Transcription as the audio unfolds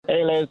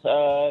Hey, Liz.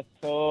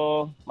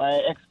 So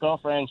my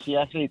ex-girlfriend, she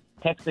actually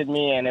texted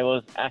me, and it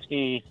was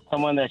actually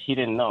someone that she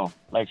didn't know.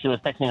 Like, she was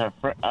texting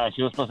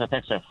she was supposed to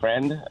text her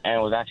friend,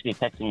 and was actually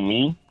texting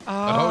me.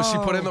 Oh, she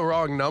put in the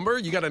wrong number?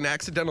 You got an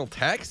accidental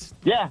text?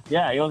 Yeah,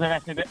 it was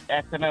an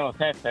accidental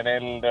text, and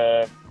then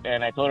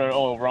and I told her,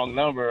 wrong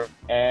number,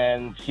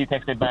 and she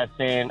texted back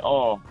saying,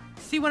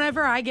 See,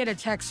 whenever I get a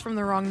text from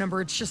the wrong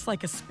number, it's just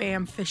like a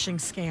spam phishing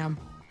scam.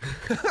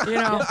 You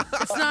know,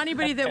 it's not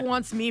anybody that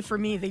wants me for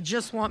me. They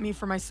just want me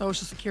for my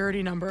social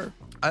security number.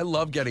 I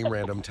love getting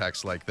random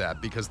texts like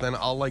that because then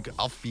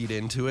I'll feed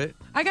into it.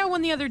 I got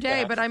one the other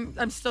day, but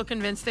I'm still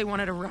convinced they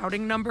wanted a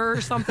routing number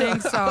or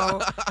something,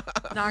 so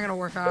not gonna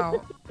work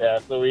out. Yeah,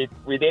 so we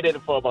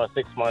dated for about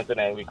 6 months, and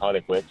then we called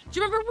it quits. Do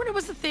you remember when it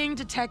was a thing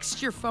to text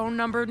your phone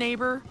number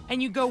neighbor,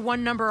 and you go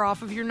one number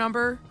off of your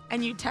number,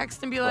 and you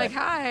text and be like,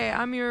 "Hi,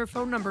 I'm your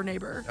phone number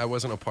neighbor"? I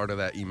wasn't a part of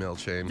that email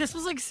chain. This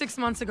was like 6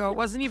 months ago. It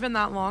wasn't even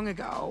that long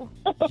ago.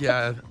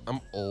 Yeah,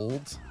 I'm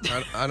old.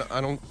 I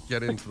don't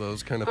get into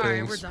those kind of All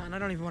things. right, we're done. I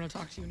don't even want to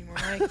talk to you anymore,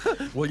 Mike.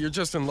 Well, you're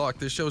just in luck.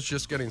 This show's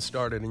just getting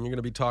started, and you're going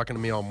to be talking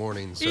to me all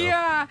morning. So.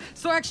 Yeah.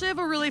 So I actually have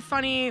a really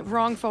funny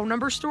wrong phone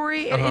number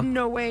story. It in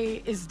no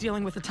way is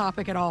dealing with the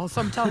topic at all.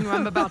 So I'm telling you,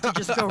 I'm about to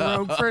just go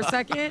rogue for a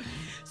second.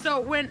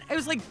 So when it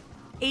was like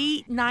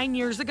 8-9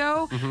 years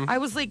ago, I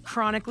was like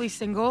chronically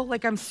single.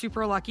 Like, I'm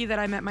super lucky that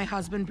I met my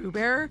husband, Boo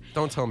Bear.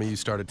 Don't tell me you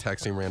started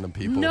texting random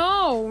people.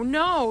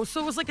 No.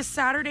 So it was like a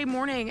Saturday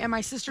morning, and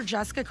my sister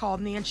Jessica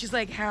called me, and she's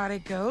like, "How'd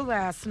it go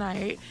last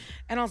night?"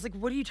 And I was like,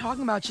 "What are you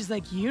talking about?" She's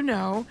like, "You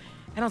know."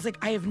 And I was like,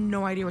 "I have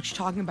no idea what you're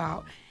talking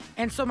about."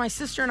 And so my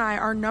sister and I,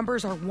 our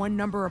numbers are one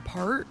number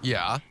apart.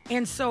 Yeah.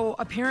 And so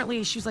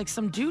apparently she was like,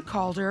 some dude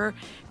called her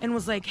and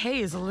was like,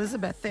 "Hey, is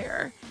Elizabeth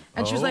there?"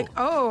 And she was like,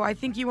 "Oh, I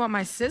think you want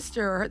my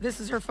sister. This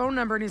is her phone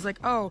number." And he's like,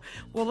 "Oh,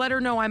 well, let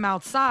her know I'm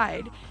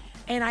outside."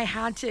 And I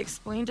had to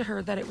explain to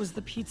her that it was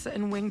the pizza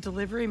and wing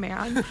delivery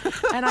man.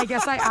 And I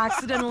guess I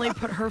accidentally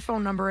put her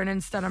phone number in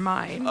instead of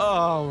mine.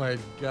 Oh, my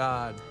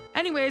God.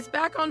 Anyways,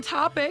 back on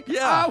topic.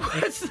 Yeah.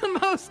 What's the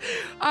most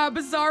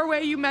bizarre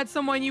way you met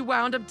someone you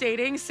wound up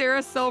dating?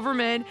 Sarah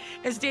Silverman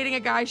is dating a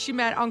guy she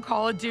met on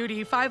Call of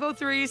Duty.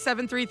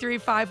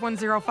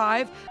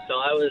 503-733-5105. So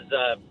I was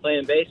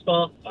playing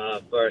baseball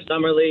for a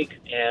summer league,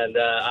 and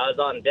I was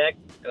on deck,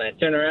 and I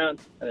turned around,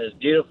 and this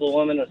beautiful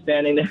woman was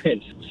standing there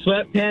in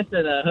sweatpants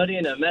and a hoodie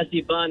and a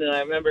messy bun, and I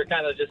remember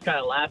kind of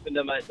laughing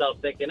to myself,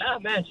 thinking, "Oh,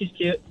 man, she's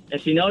cute."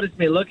 And she noticed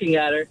me looking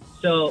at her,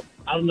 so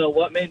I don't know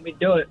what made me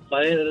do it,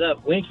 but I ended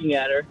up winking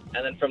at her,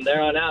 and then from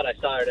there on out, I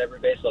saw her at every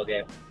baseball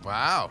game.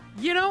 Wow.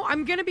 You know,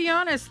 I'm going to be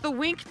honest, the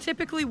wink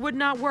typically would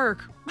not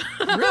work.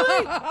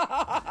 Really?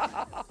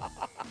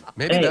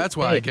 Maybe that's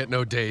why I get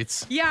no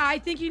dates. Yeah, I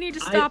think you need to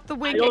stop the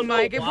winking,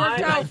 Mike. It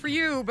worked out for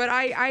you, but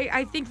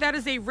I think that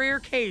is a rare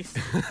case.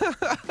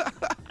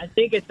 I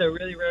think it's a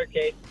really rare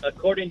case.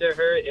 According to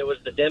her, it was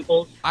the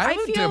dimples. I have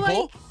a feel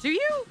dimple. like, do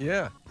you?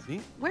 Yeah. See?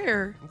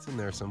 Where? It's in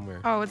there somewhere.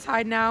 Oh, it's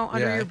hiding out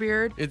under your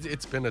beard?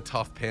 It's been a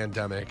tough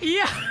pandemic.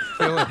 Yeah.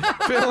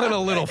 Feeling a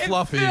little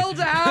fluffy. It filled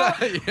out.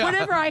 Yeah.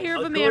 Whenever I hear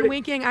of a man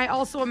winking, I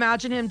also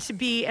imagine him to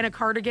be in a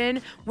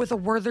cardigan with a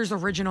Werther's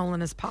Original in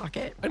his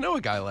pocket. I know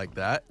a guy like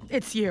that.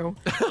 It's you.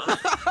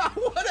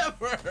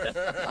 Whatever.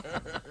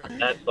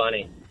 That's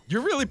funny.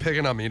 You're really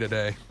picking on me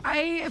today.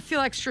 I feel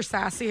extra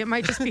sassy. It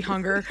might just be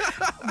hunger.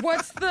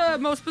 What's the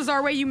most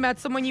bizarre way you met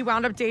someone you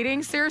wound up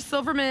dating? Sarah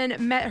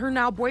Silverman met her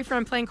now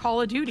boyfriend playing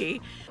Call of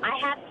Duty. I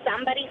had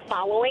somebody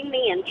following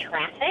me in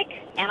traffic,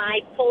 and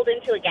I pulled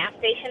into a gas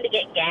station to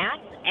get gas,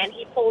 and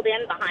he pulled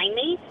in behind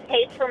me,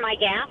 paid for my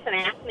gas, and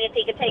asked me if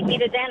he could take me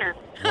to dinner.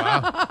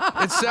 Wow.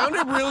 It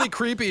sounded really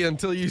creepy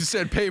until you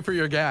said pay for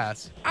your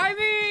gas. I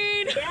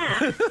mean...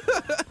 Yeah.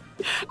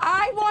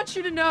 I want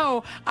you to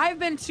know I've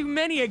been to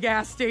many a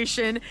gas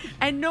station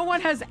and no one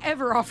has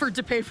ever offered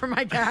to pay for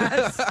my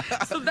gas.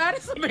 So that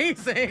is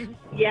amazing.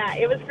 Yeah,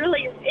 it was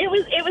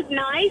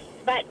nice,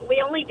 but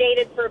we only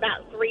dated for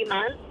about 3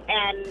 months,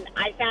 and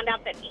I found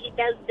out that he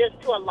does this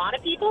to a lot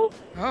of people.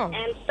 Oh.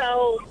 And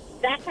so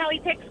that's how he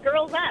picks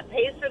girls up,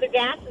 pays for the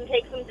gas and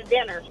takes them to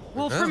dinner.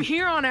 Well, from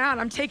here on out,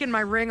 I'm taking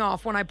my ring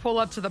off when I pull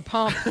up to the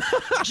pump,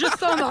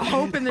 just on the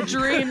hope and the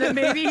dream that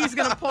maybe he's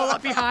going to pull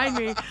up behind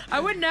me. I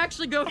wouldn't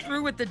actually go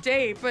through with the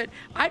date, but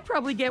I'd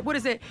probably get, what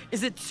is it?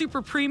 Is it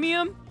super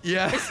premium?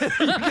 Yeah.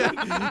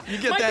 you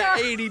get that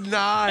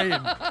 89.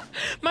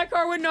 My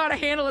car wouldn't know how to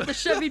handle it. The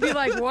Chevy'd be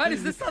like, "What?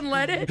 Is this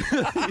unleaded?"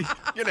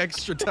 Get an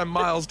extra 10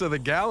 miles to the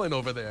gallon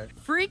over there.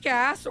 Free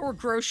gas or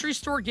grocery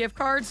store gift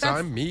cards.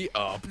 Sign me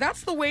up.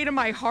 That's the way to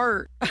my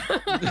heart.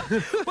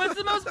 What's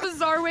the most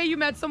bizarre way you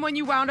met someone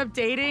you wound up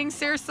dating?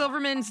 Sarah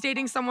Silverman's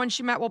dating someone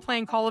she met while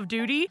playing Call of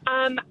Duty.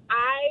 I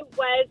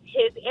was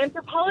his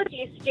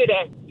anthropology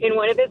student in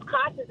one of his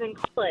classes in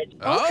college.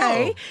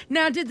 Okay. Oh.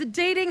 Now, did the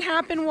dating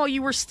happen while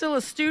you were still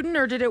a student,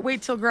 or did it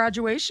wait till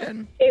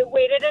graduation? It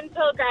waited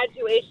until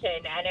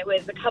graduation, and it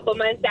was a couple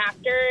months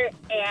after,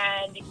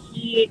 and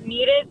he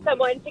needed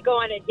someone to go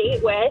on a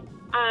date with.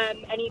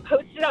 and he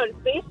posted on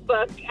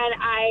Facebook, and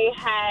I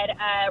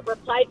had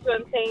replied to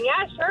him saying,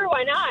 yeah, sure,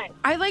 why not?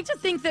 I like to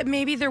think that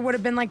maybe there would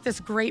have been like this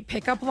great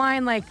pickup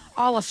line, like,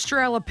 I'll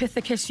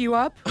Australopithecus you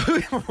up. That's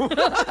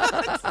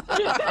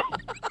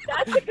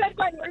a good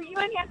one. Were you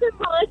an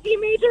anthropology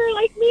major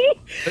like me?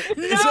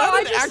 Is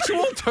that an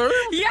actual term?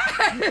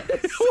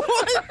 Yes.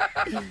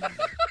 What?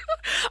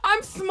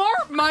 I'm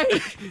smart,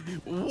 Mike.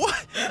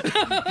 What?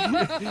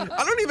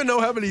 I don't even know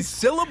how many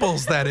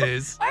syllables that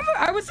is.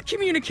 I was a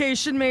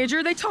communication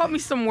major. They taught me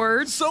some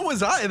words. So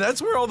was I.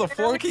 That's where all the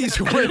flunkies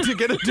went to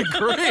get a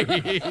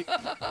degree.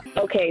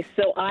 Okay,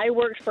 so I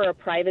worked for a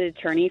private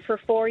attorney for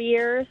 4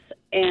 years,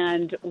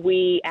 and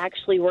we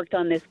actually worked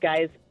on this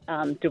guy's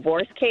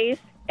divorce case.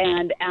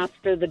 And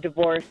after the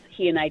divorce,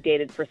 he and I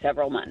dated for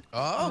several months.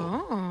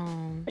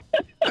 Oh.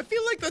 I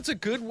feel like that's a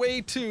good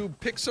way to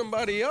pick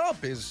somebody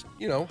up is,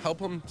 help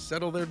them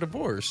settle their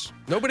divorce.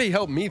 Nobody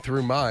helped me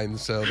through mine,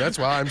 so that's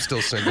why I'm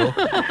still single.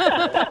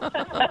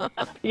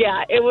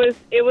 Yeah, it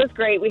was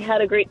great. We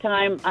had a great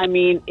time. I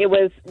mean, it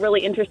was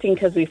really interesting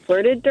because we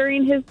flirted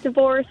during his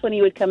divorce when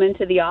he would come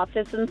into the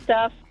office and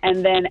stuff.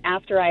 And then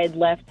after I had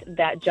left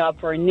that job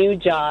for a new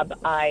job,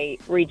 I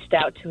reached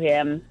out to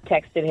him,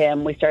 texted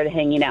him. We started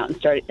hanging out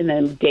and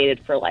then dated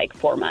for like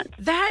 4 months.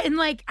 That and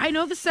like, I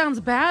know this sounds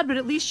bad, but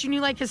at least you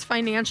knew like his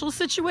financial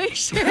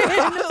situation. Look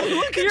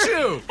at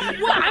you.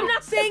 Well, I'm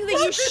not saying that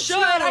you should.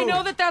 you. I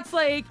know that that's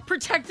like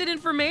protected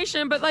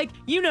information, but like,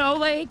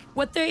 like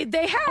what they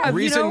have.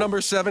 Reason number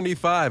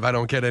 75, I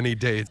don't get any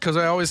dates because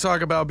I always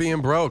talk about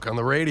being broke on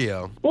the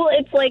radio. Well,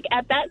 it's like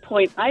at that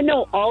point, I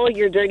know all of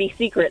your dirty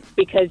secrets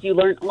because you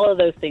learned all of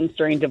those things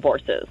during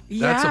divorces.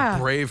 That's Yeah. a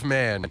brave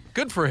man.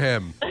 Good for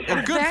him.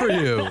 And good for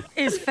you.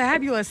 Is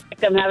fabulous.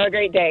 Have a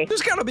great day.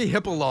 There's got to be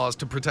HIPAA laws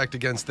to protect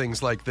against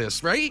things like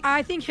this, right?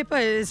 I think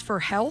HIPAA is for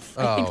health.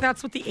 I think Oh.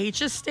 that's what the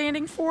H is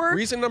standing for.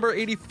 Reason number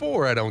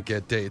 84, I don't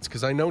get dates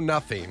because I know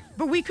nothing.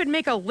 But we could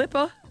make a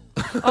LIPA,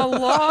 a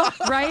law,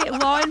 right?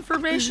 Law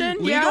information.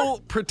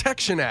 Legal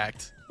Protection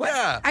Act.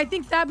 Yeah. I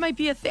think that might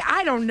be a thing.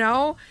 I don't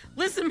know.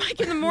 Listen,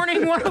 Mike in the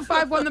morning,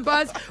 105.1 The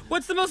Buzz.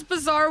 What's the most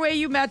bizarre way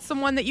you met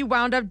someone that you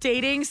wound up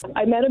dating?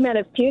 I met him at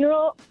a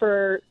funeral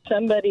for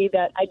somebody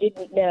that I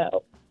didn't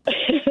know.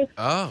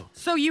 Oh.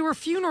 So you were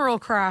funeral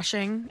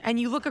crashing, and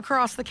you look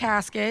across the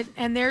casket,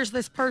 and there's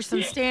this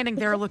person standing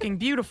there looking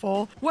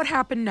beautiful. What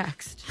happened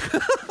next?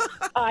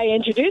 I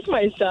introduced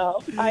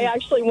myself. I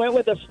actually went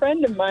with a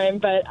friend of mine,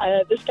 but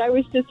this guy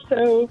was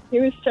he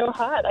was so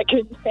hot. I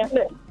couldn't stand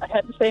it. I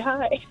had to say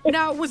hi.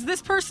 Now, was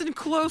this person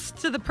close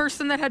to the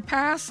person that had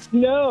passed?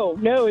 No.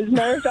 As a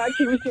matter of fact,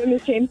 he was doing the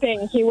same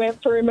thing. He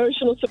went for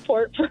emotional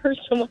support for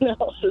someone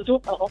else as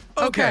well.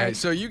 Okay,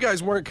 so you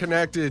guys weren't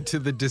connected to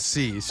the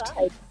deceased.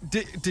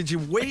 Did you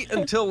wait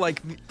until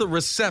like the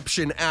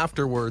reception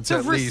afterwards The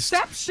at least?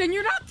 reception?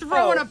 You're not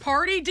throwing a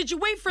party. Did you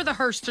wait for the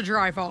hearse to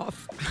drive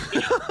off?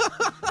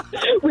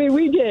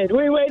 We did.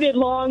 We waited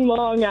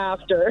long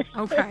after.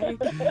 Okay.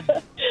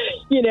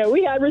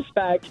 We had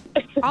respect.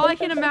 All I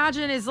can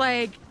imagine is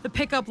like the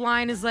pickup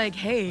line is like,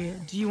 hey,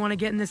 do you want to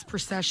get in this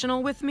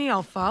processional with me?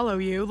 I'll follow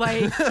you.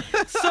 Like,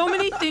 so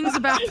many things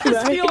about this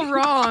Right? feel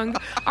wrong.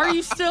 Are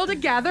you still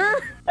together?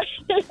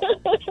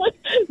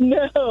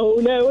 No,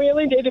 we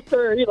only dated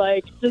for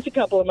like just a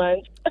couple of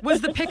months.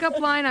 Was the pickup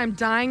line, I'm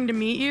dying to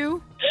meet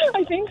you?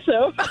 I think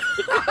so.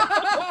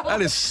 That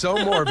is so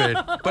morbid.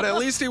 But at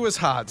least he was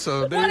hot,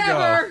 so there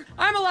Whatever. you go.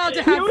 I'm allowed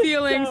to He have was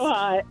feelings. so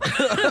hot.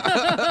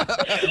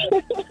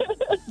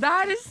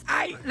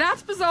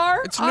 That's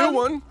bizarre. It's a new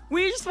one.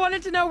 We just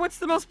wanted to know what's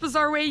the most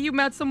bizarre way you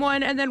met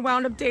someone and then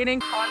wound up dating.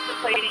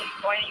 Contemplating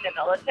joining the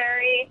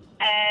military,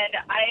 and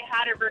I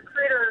had a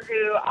recruiter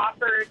who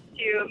offered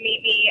to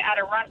meet me at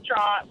a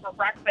restaurant for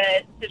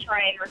breakfast to try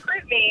and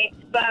recruit me.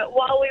 But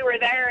while we were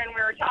there and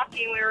we were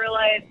talking, we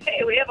realized,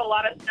 hey, we have a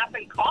lot of stuff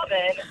in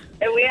common,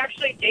 and we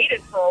actually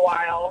dated for a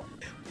while.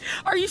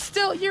 Are you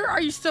still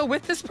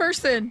with this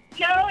person?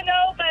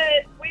 No,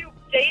 but we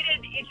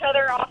dated each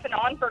other off and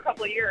on for a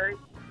couple of years.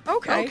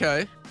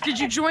 Okay. Did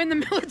you join the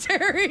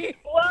military?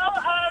 Well,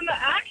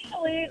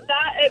 actually,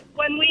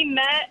 when we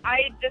met,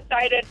 I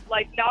decided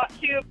not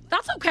to.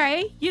 That's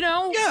okay.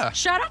 Yeah.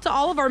 Shout out to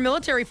all of our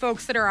military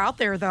folks that are out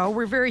there, though.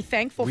 We're very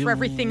thankful for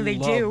everything they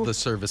do. love the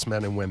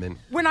servicemen and women.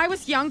 When I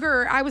was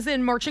younger, I was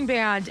in marching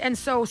band, and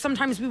so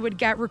sometimes we would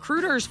get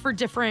recruiters for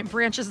different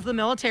branches of the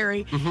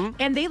military,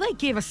 and they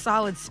gave a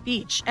solid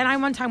speech. And I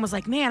one time was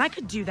like, man, I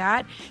could do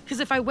that, because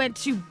if I went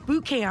to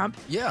boot camp,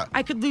 Yeah.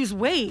 I could lose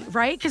weight,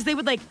 right? Because they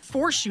would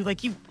force you,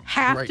 you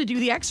have Right. to do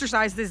the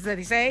exercises that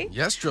they say.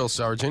 Yes, drill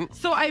sergeant.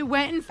 So I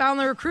went and found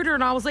the recruiter,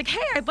 and I was like,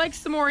 hey, I'd like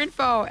some more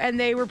info. And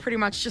they were pretty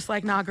much just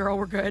like, nah, girl,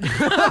 we're good.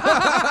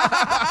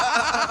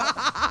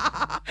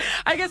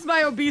 I guess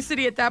my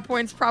obesity at that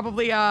point is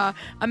probably a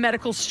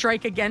medical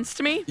strike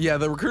against me. Yeah,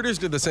 the recruiters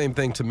did the same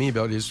thing to me,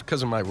 but it's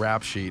because of my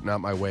rap sheet,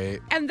 not my weight.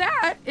 And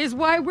that is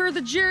why we're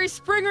the Jerry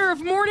Springer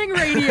of morning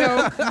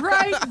radio,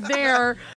 right there.